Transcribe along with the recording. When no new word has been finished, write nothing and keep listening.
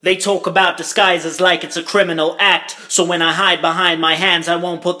They talk about disguises like it's a criminal act, so when I hide behind my hands I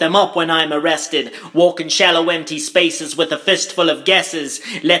won't put them up when I'm arrested. Walk in shallow empty spaces with a fistful of guesses.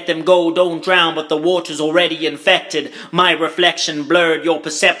 Let them go, don't drown, but the water's already infected. My reflection blurred, your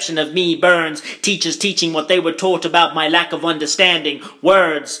perception of me burns. Teachers teaching what they were taught about my lack of understanding.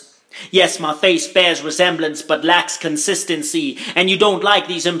 Words. Yes, my face bears resemblance but lacks consistency, and you don't like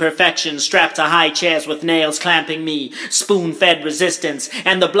these imperfections, strapped to high chairs with nails clamping me, spoon-fed resistance,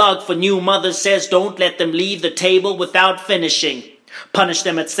 and the blog for new mothers says don't let them leave the table without finishing. Punish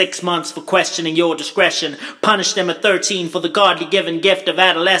them at 6 months for questioning your discretion. Punish them at 13 for the godly given gift of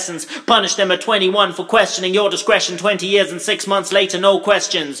adolescence. Punish them at 21 for questioning your discretion. 20 years and 6 months later, no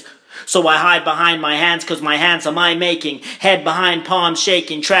questions. So I hide behind my hands, cause my hands are my making. Head behind, palms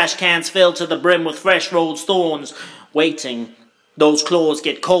shaking, trash cans filled to the brim with fresh rolled thorns. Waiting. Those claws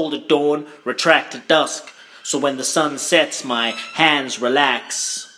get cold at dawn, retract at dusk. So when the sun sets, my hands relax.